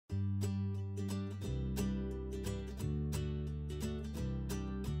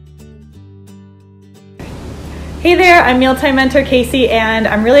Hey there, I'm Mealtime Mentor Casey, and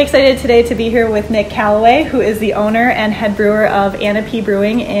I'm really excited today to be here with Nick Calaway, who is the owner and head brewer of Ahnapee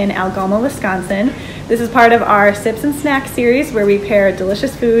Brewing in Algoma, Wisconsin. This is part of our Sips and Snacks series where we pair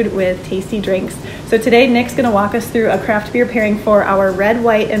delicious food with tasty drinks. So today Nick's going to walk us through a craft beer pairing for our red,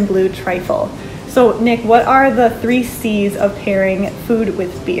 white, and blue trifle. So Nick, what are the 3 C's of pairing food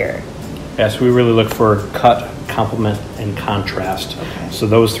with beer? Yes, we really look for cut, complement, and contrast. Okay. So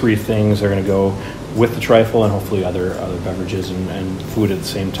those 3 things are going to go with the trifle and hopefully other beverages and food at the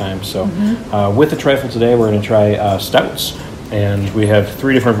same time. So with the trifle today, we're going to try stouts. And we have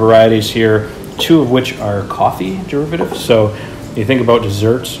 3 different varieties here, 2 of which are coffee derivatives. So you think about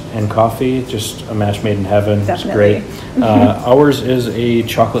desserts and coffee, just a match made in heaven. Definitely. It's great. Ours is a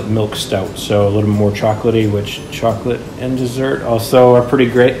chocolate milk stout, so a little more chocolatey, which chocolate and dessert also are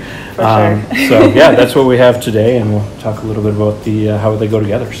pretty great. For sure. So yeah, that's what we have today, and we'll talk a little bit about the how they go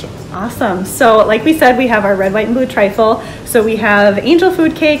together. So awesome. So like we said, we have our red, white, and blue trifle. So we have angel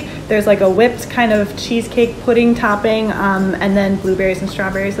food cake. There's like a whipped kind of cheesecake pudding topping, and then blueberries and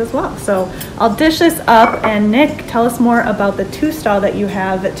strawberries as well. So I'll dish this up, and Nick, tell us more about the 2 stall that you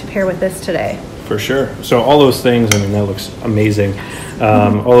have to pair with this today. For sure. So all those things, I mean, that looks amazing.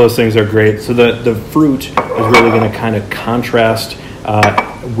 All those things are great. So the fruit is really going to kind of contrast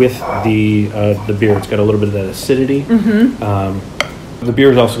with the beer. It's got a little bit of that acidity. The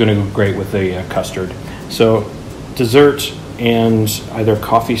beer is also going to go great with the custard. So dessert and either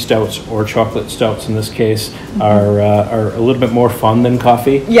coffee stouts or chocolate stouts in this case are a little bit more fun than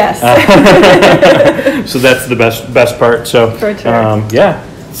coffee. Yes. So that's the best part. So for sure. yeah,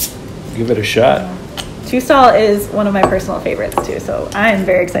 give it a shot. 2 stall is one of my personal favorites too, so I'm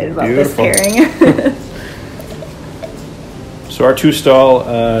very excited about Beautiful. this pairing. So our 2 stall,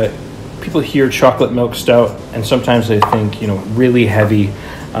 people hear chocolate milk stout and sometimes they think, really heavy,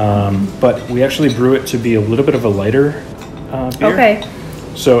 but we actually brew it to be a little bit of a lighter beer. Okay.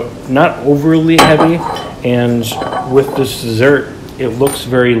 So not overly heavy, and with this dessert, it looks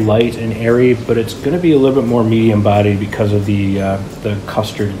very light and airy, but it's going to be a little bit more medium bodied because of the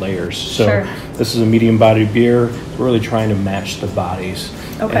custard layers. So Sure. This is a medium bodied beer. We're really trying to match the bodies.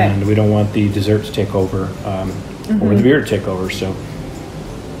 Okay. And we don't want the dessert to take over or the beer to take over. So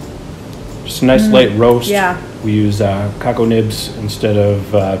just a nice light roast. Yeah. We use cocoa nibs instead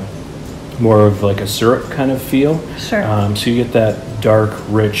of more of like a syrup kind of feel. Sure. So you get that dark,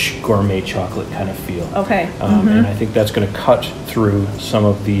 rich, gourmet chocolate kind of feel. Okay. And I think that's going to cut through some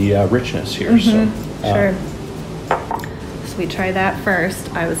of the richness here. So, Sure. So we try that first,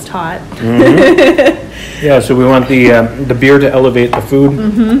 I was taught. Yeah, so we want the beer to elevate the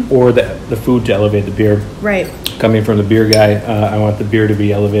food or the food to elevate the beer. Right. Coming from the beer guy, I want the beer to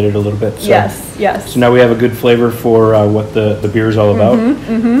be elevated a little bit. So, Yes. So now we have a good flavor for what the beer is all about.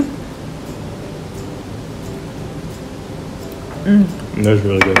 And that was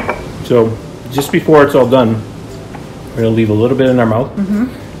really good. So just before it's all done, we're going to leave a little bit in our mouth. And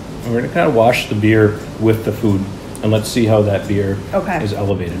we're going to kind of wash the beer with the food. And let's see how that beer is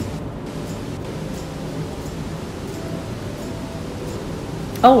elevated.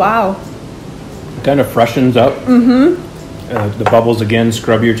 Oh, wow. It kind of freshens up. The bubbles again,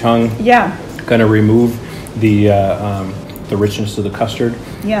 scrub your tongue. Yeah. Kind of remove the richness of the custard.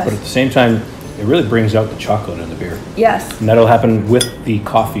 Yes. But at the same time, it really brings out the chocolate in the beer. Yes. And that'll happen with the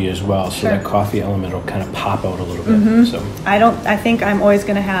coffee as well. So Sure. that coffee element will kind of pop out a little bit. So I think I'm always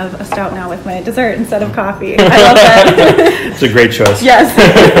going to have a stout now with my dessert instead of coffee. I love that. it's a great choice. Yes.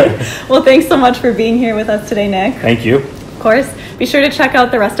 Well, thanks so much for being here with us today, Nick. Thank you. Of course, be sure to check out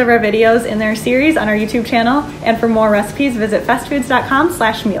the rest of our videos in their series on our YouTube channel. And for more recipes, visit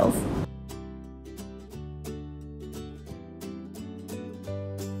festfoods.com/meals.